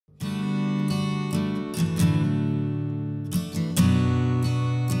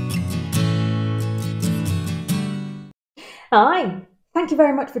Hi! Thank you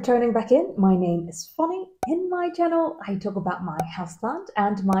very much for turning back in. My name is Fonny. In my channel, I talk about my houseplant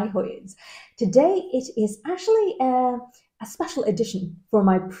and my Hoyas. Today, it is actually a special edition for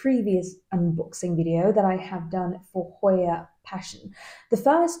my previous unboxing video that I have done for Hoya Passion. The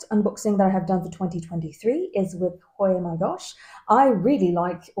first unboxing that I have done for 2023 is with Hoya My Gosh. I really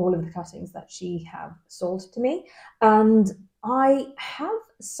like all of the cuttings that she have sold to me, and I have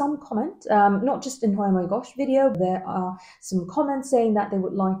some comment, not just in Hoya My Gosh video, there are some comments saying that they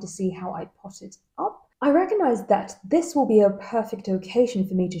would like to see how I pot it up. I recognize that this will be a perfect occasion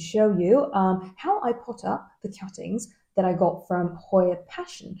for me to show you how I pot up the cuttings that I got from Hoya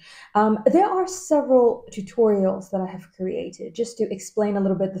Passion. There are several tutorials that I have created just to explain a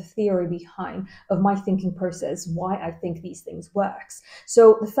little bit the theory behind of my thinking process, why I think these things works.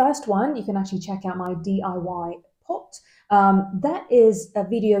 So the first one, you can actually check out my DIY pot. That is a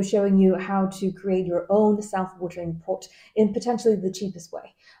video showing you how to create your own self-watering pot in potentially the cheapest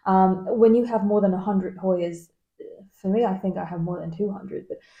way. When you have more than 100 Hoyas, for me, I think I have more than 200,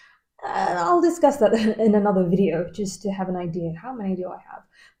 but I'll discuss that in another video just to have an idea how many do I have.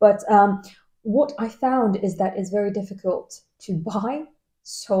 But what I found is that it's very difficult to buy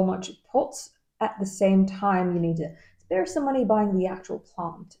so much pots at the same time. You need to spare some money buying the actual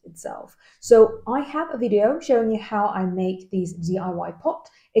plant itself. So I have a video showing you how I make these DIY pot,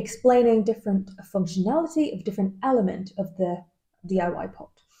 explaining different functionality of different element of the DIY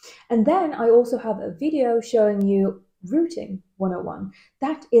pot. And then I also have a video showing you Rooting 101.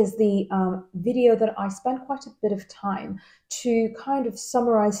 That is the video that I spent quite a bit of time to kind of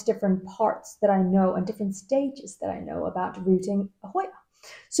summarize different parts that I know and different stages that I know about rooting a Hoya.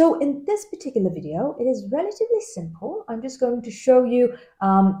 So in this particular video, it is relatively simple. I'm just going to show you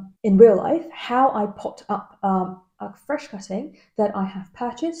in real life how I pot up a fresh cutting that I have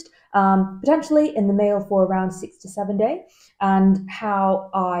purchased, potentially in the mail for around 6 to 7 days, and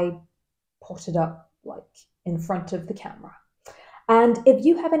how I pot it up like in front of the camera. And if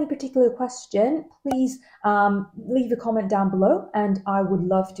you have any particular question, please leave a comment down below, and I would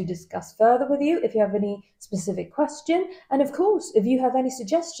love to discuss further with you if you have any specific question. And of course, if you have any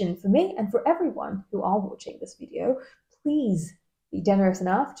suggestion for me and for everyone who are watching this video, please be generous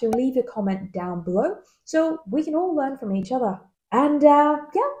enough to leave a comment down below so we can all learn from each other. And yeah,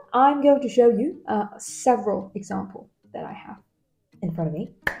 I'm going to show you several examples that I have in front of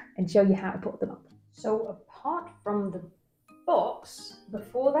me and show you how I put them up. So apart from the box,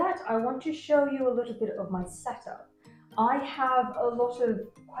 before that, I want to show you a little bit of my setup. I have a lot of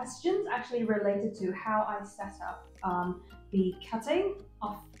questions actually related to how I set up the cutting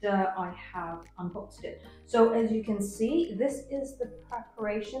after I have unboxed it. So as you can see, this is the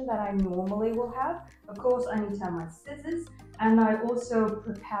preparation that I normally will have. Of course, I need to have my scissors, and I also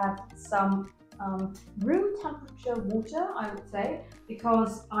prepared some room temperature water, I would say,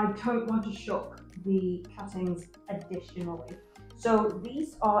 because I don't want to shock the cuttings additionally. So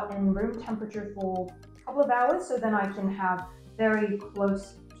these are in room temperature for a couple of hours, so then I can have very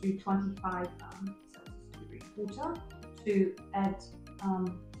close to 25 Celsius degree water to add,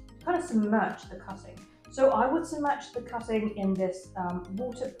 kind of submerge the cutting. So I would submerge the cutting in this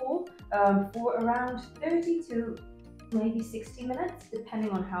water pool for around 30 to maybe 60 minutes, depending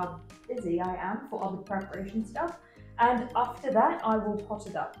on how busy I am for other preparation stuff. And after that, I will pot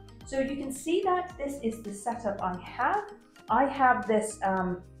it up. So you can see that this is the setup I have. I have this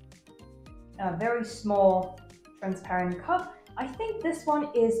very small transparent cup. I think this one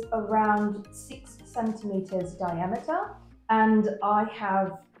is around 6 centimeters diameter, and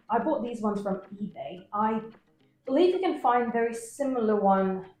I bought these ones from eBay. I believe you can find very similar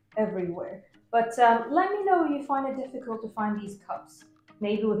one everywhere. But let me know if you find it difficult to find these cups.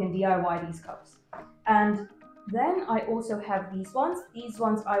 Maybe we can DIY these cups. And then I also have these ones. These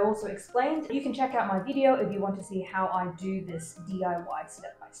ones I also explained. You can check out my video if you want to see how I do this DIY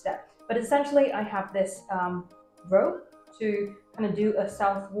step by step. But essentially I have this rope to kind of do a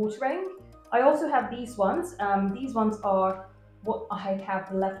self-watering. I also have these ones. These ones are what I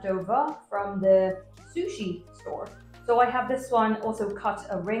have left over from the sushi store. So I have this one also cut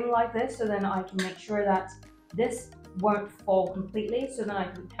a ring like this, so then I can make sure that this won't fall completely. So then I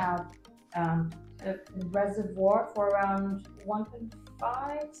can have a reservoir for around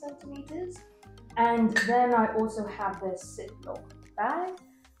 1.5 centimeters. And then I also have this Ziploc bag.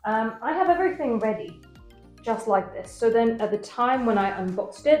 I have everything ready, just like this. So then at the time when I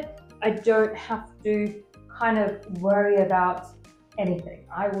unboxed it, I don't have to kind of worry about anything.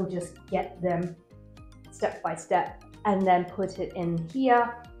 I will just get them step by step and then put it in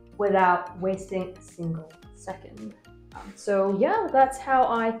here without wasting a single second. So yeah, that's how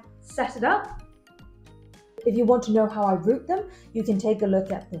I set it up. If you want to know how I root them, you can take a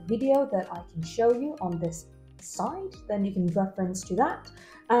look at the video that I can show you on this side, then you can reference to that.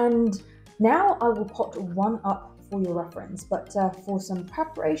 And now I will pot one up for your reference, but for some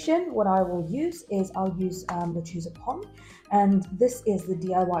preparation, what I will use is I'll use the Choose a Pond, and this is the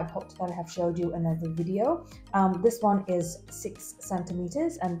DIY pot that I have showed you in another video. This one is 6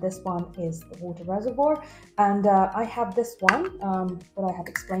 centimeters, and this one is the water reservoir, and I have this one, what I have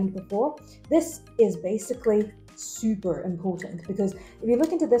explained before. This is basically super important because if you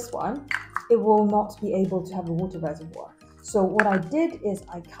look into this one, it will not be able to have a water reservoir. So what I did is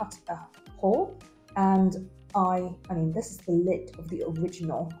I cut a hole, and I mean, this is the lid of the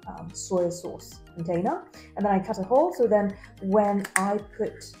original soy sauce container, and then I cut a hole, so then when I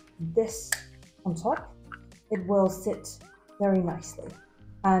put this on top, it will sit very nicely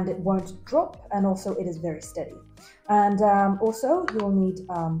and it won't drop, and also it is very steady. And also you will need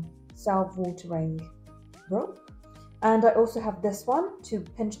self-watering rope, and I also have this one to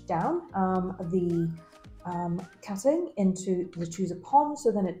pinch down the cutting into the Choose a Pond so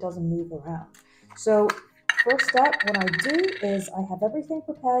then it doesn't move around. So first step, what I do is I have everything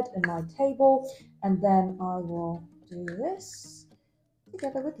prepared in my table, and then I will do this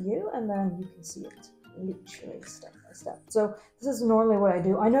together with you, and then you can see it literally step by step. So this is normally what I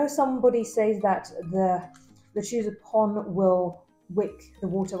do. I know somebody says that the Choose a Pond will wick the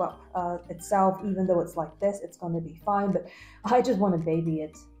water up itself, even though it's like this, it's going to be fine, but I just want to baby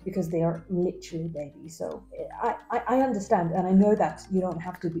it because they are literally babies. So I understand, and I know that you don't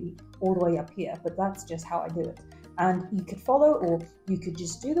have to be all the way up here, but that's just how I do it. And you could follow, or you could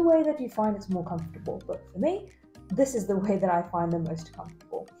just do the way that you find it's more comfortable, but for me, this is the way that I find the most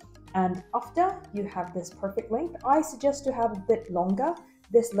comfortable. And after you have this perfect length, I suggest to have a bit longer,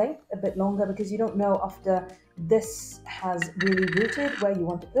 this length a bit longer, because you don't know after this has really rooted where you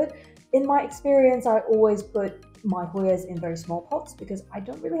want to put. In my experience, I always put my Hoyas in very small pots because I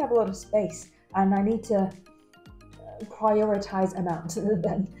don't really have a lot of space, and I need to prioritize amount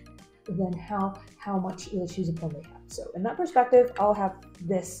than how much the Choose a Pond they have. So in that perspective, I'll have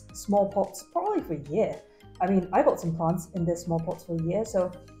this small pots probably for a year. I mean, I bought some plants in this small pots for a year,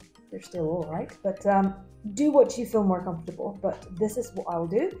 so they're still all right, but do what you feel more comfortable. But this is what I'll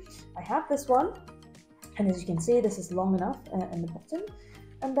do. I have this one, and as you can see, this is long enough in the bottom,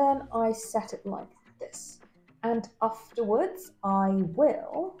 and then I set it like this, and afterwards I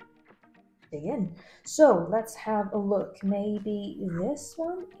will dig in. So let's have a look. Maybe this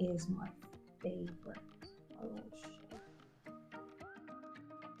one is my favorite.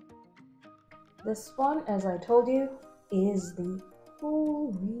 This one, as I told you, is the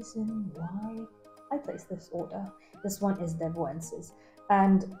whole reason why I placed this order. This one is Desvoeuxensis,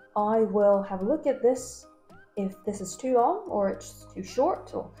 and I will have a look at this if this is too long or it's too short,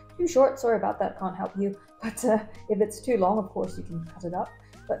 sorry about that, can't help you, but if it's too long, of course you can cut it up,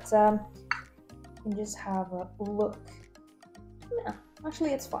 but you can just have a look. Yeah,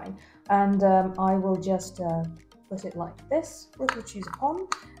 actually it's fine, and I will just put it like this with the Choose a Pond.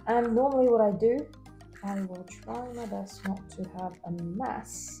 And normally what I do, I will try my best not to have a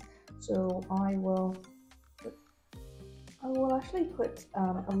mess, so I will actually put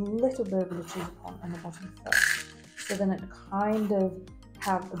a little bit of the Choose a Pond on the bottom first, so then it kind of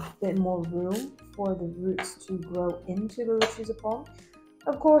have a bit more room for the roots to grow into the Choose a Pond.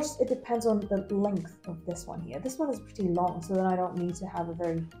 Of course, it depends on the length of this one here. This one is pretty long, so then I don't need to have a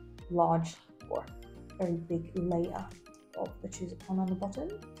very large or very big layer of the Choose a Pond on the bottom.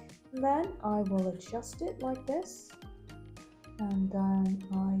 And then I will adjust it like this, and then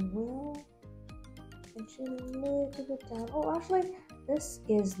I will pinch it a little bit down. Oh, actually, this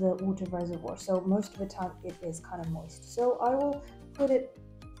is the water reservoir, so most of the time it is kind of moist. So I will put it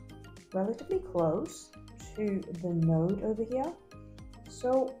relatively close to the node over here.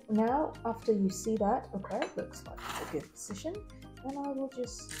 So now, after you see that, okay, looks like it's a good position, then I will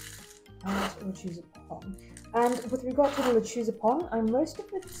just add the Choose a Pond. And with regard to the Choose a Pond, most of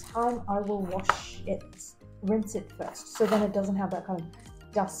the time I will rinse it first, so then it doesn't have that kind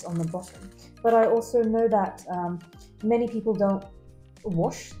of dust on the bottom. But I also know that many people don't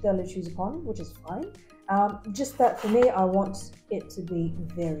wash their Choose a Pond, which is fine. Just that for me, I want it to be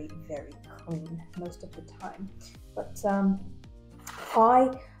very, very clean most of the time. But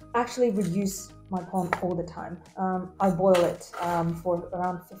I actually reuse my pond all the time. I boil it for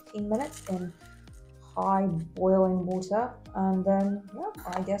around 15 minutes in high boiling water, and then yeah,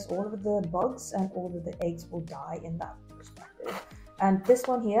 I guess all of the bugs and all of the eggs will die in that perspective. And this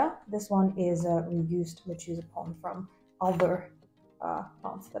one here, this one is a reused Choose a Pond from other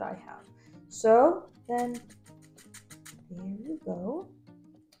plants that I have. So then there you go.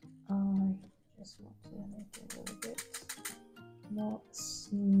 I just want to make it a little bit more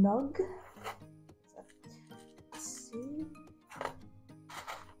snug. So, let's see.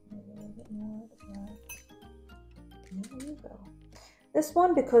 Maybe a little bit more like that. There you go. This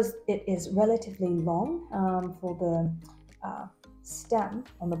one, because it is relatively long for the stem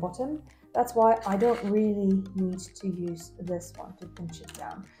on the bottom, that's why I don't really need to use this one to pinch it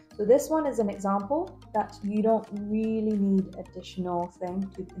down. So this one is an example that you don't really need additional thing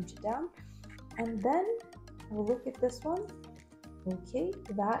to pinch it down. And then we'll look at this one. Okay,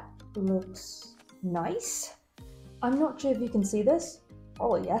 that looks nice. I'm not sure if you can see this.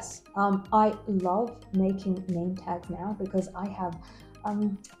 Oh yes. I love making name tags now because I have,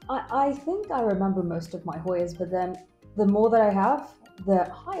 I think I remember most of my Hoyas, but then the more that I have, the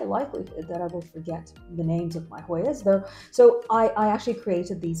higher likelihood that I will forget the names of my Hoyas though. So I actually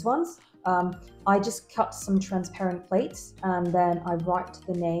created these ones. I just cut some transparent plates and then I write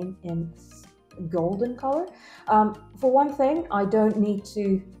the name in golden color. For one thing, I don't need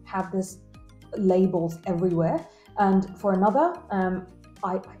to have this labels everywhere. And for another,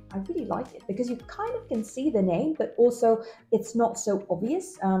 I really like it because you kind of can see the name, but also it's not so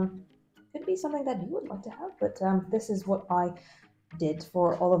obvious. Could be something that you would like to have, but this is what I did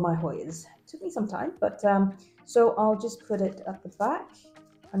for all of my Hoyas. It took me some time, but so I'll just put it at the back.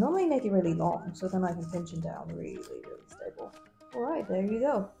 I normally make it really long, so then I can pinch it down really stable. All right, there you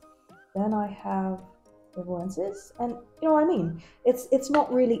go. Then I have Desvoeuxensis, and you know what I mean? It's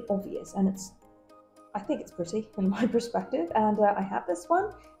not really obvious, and I think it's pretty in my perspective. And I have this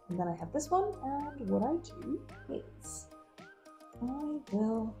one, and then I have this one, and what I do is I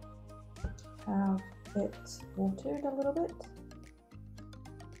will have it watered a little bit.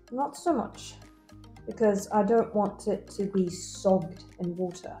 Not so much, because I don't want it to be soaked in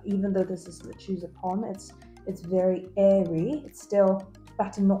water. Even though this is the choose a pond, it's very airy. It's still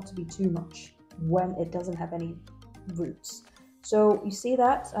better not to be too much when it doesn't have any roots. So you see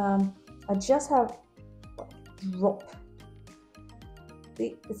that I just have a drop.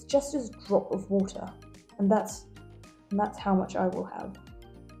 See, it's just a drop of water, and that's how much I will have.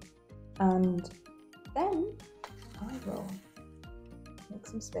 And then I will make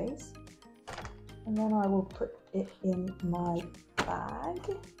some space, and then I will put it in my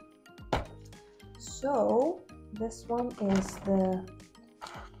bag. So this one is the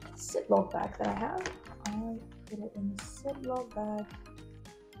Ziploc bag that I have. I put it in the Ziploc bag.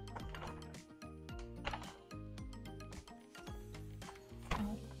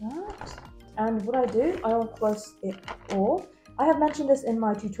 Like that. And what I do, I will close it all. I have mentioned this in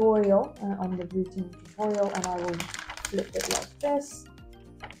my tutorial, on the rooting tutorial, and I will flip it like this,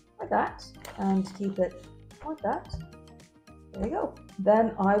 like that, and keep it like that. There you go.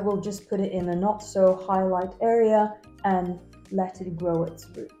 Then I will just put it in a not so highlight area and let it grow its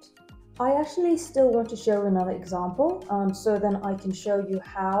root. I actually still want to show another example, so then I can show you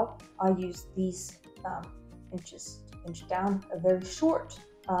how I use these inches to pinch down a very short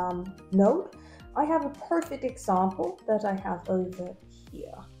node. I have a perfect example that I have over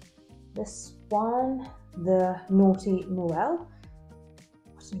here. This one, the Naughty Noel.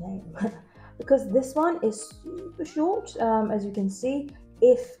 What's the name? Because this one is super short, as you can see.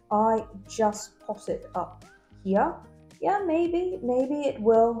 If I just pop it up here, yeah, maybe it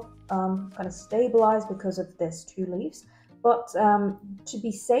will kind of stabilize because of this two leaves. But to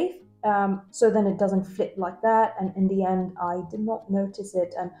be safe, so then it doesn't flip like that. And in the end, I did not notice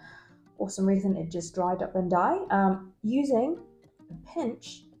it, and for some reason it just dried up and died. Using a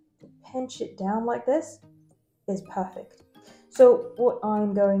pinch to pinch it down like this is perfect. So what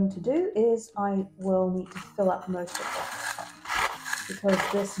I'm going to do is I will need to fill up most of that because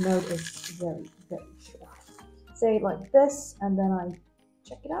this node is very short. Say like this, and then I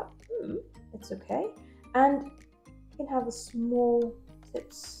check it out. It's okay. And you can have a small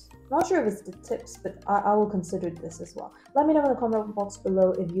tips. Not sure if it's the tips, but I will consider this as well. Let me know in the comment box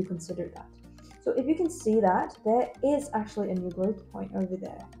below if you consider that. So if you can see that, there is actually a new growth point over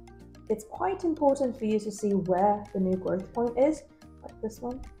there. It's quite important for you to see where the new growth point is, like this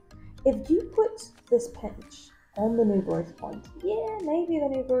one. If you put this pinch on the new growth point, yeah, maybe the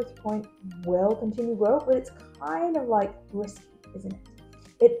new growth point will continue grow, but it's kind of like risky, isn't it?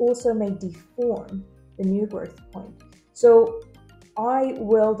 It also may deform the new growth point. So I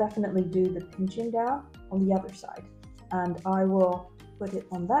will definitely do the pinching down on the other side, and I will put it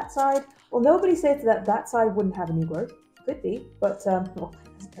on that side. Well, nobody says that that side wouldn't have a new growth. Could be, but well,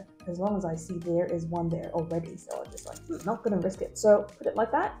 as long as I see there is one there already, so I'm just like, not gonna risk it. So put it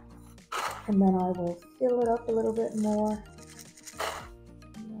like that, and then I will fill it up a little bit more.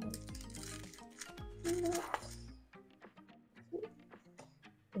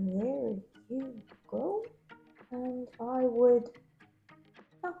 There you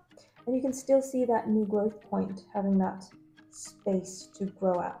you can still see that new growth point, having that space to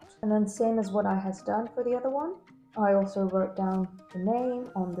grow out. And then same as what I has done for the other one, I also wrote down the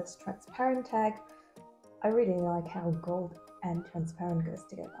name on this transparent tag. I really like how gold and transparent goes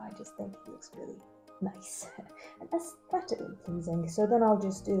together. I just think it looks really nice and aesthetically pleasing. So then I'll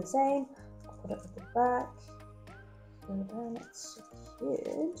just do the same. I'll put it at the back. So then it's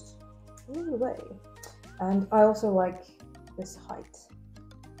secured all the way. And I also like this height.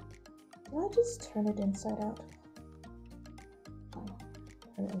 Did I just turn it inside out? Oh,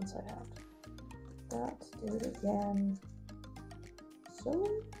 turn it inside out. That, do it again. So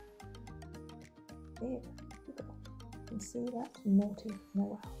there you go. You can see that naughty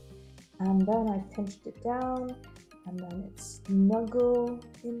Noel. And then I pinched it down, and then it's snuggle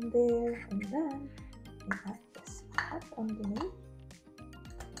in there, and then I have this hat underneath.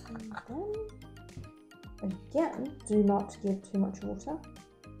 And then again, do not give too much water.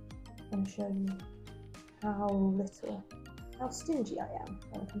 I'm going to show you how stingy I am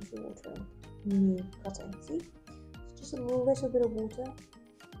when it comes to watering new cutting. See, it's just a little bit of water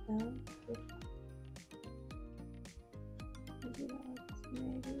down.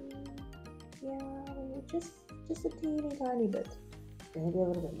 Maybe, yeah, just a teeny tiny bit. Maybe a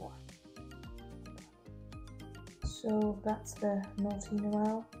little bit more. So that's the naughty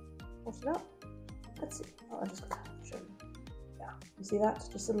Noel. Wash it up. Let's see. Oh, I'm just gonna show you. Yeah, you see that?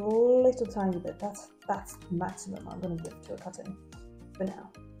 Just a little tiny bit. That's the maximum I'm gonna give to a cutting for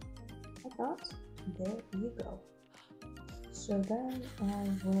now. Like that. There you go. So then I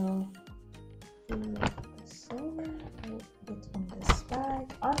will do the same with it on this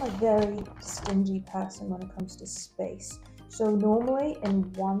bag. I'm a very stingy person when it comes to space. So normally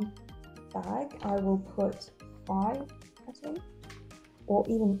in one bag I will put 5 cutting or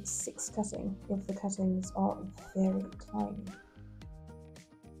even 6 cutting if the cuttings are very tiny.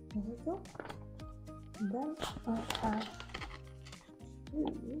 There we go. And then I have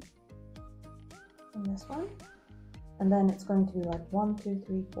 2 in this one. And then it's going to be like 1, 2,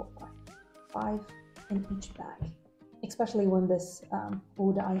 3, 4, 5 in each bag. Especially when this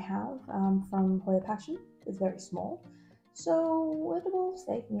order I have from Hoya Passion is very small. So it will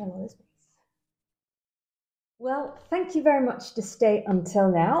save me a lot of space. Well, thank you very much to stay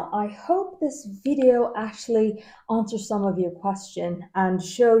until now. I hope this video actually answers some of your question and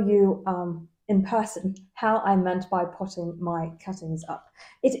show you in person how I meant by potting my cuttings up.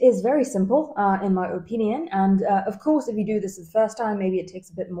 It is very simple in my opinion, and of course if you do this the first time maybe it takes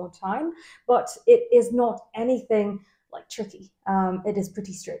a bit more time, but it is not anything like tricky. It is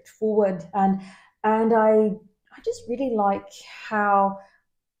pretty straightforward, and I just really like how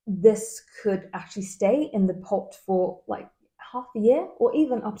this could actually stay in the pot for like half a year or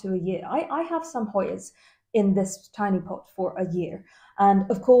even up to a year. I have some Hoyas in this tiny pot for a year. And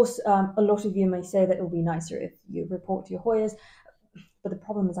of course, a lot of you may say that it will be nicer if you report your Hoyas, but the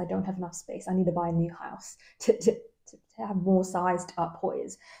problem is I don't have enough space. I need to buy a new house to have more sized up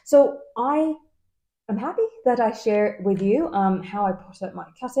Hoyas. So I'm happy that I share with you how I put up my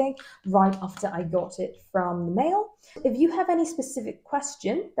cutting right after I got it from the mail. If you have any specific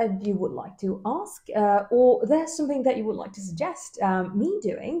question that you would like to ask or there's something that you would like to suggest me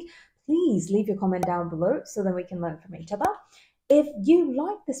doing, please leave your comment down below so that we can learn from each other. If you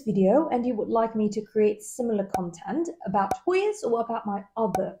like this video and you would like me to create similar content about Hoyas or about my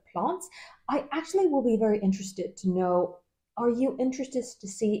other plants, I actually will be very interested to know, are you interested to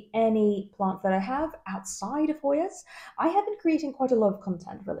see any plants that I have outside of Hoyas? I have been creating quite a lot of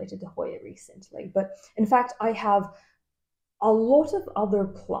content related to Hoya recently, but in fact I have a lot of other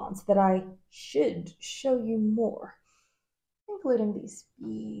plants that I should show you more, including these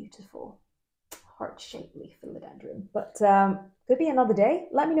beautiful heart-shaped leaf philodendron. But could be another day.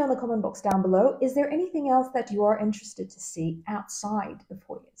 Let me know in the comment box down below. Is there anything else that you are interested to see outside of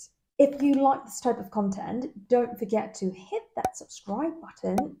Hoyas? If you like this type of content, don't forget to hit that subscribe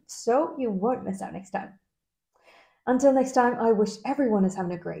button so you won't miss out next time. Until next time, I wish everyone is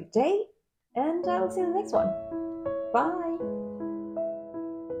having a great day, and I will see you in the next one. Bye!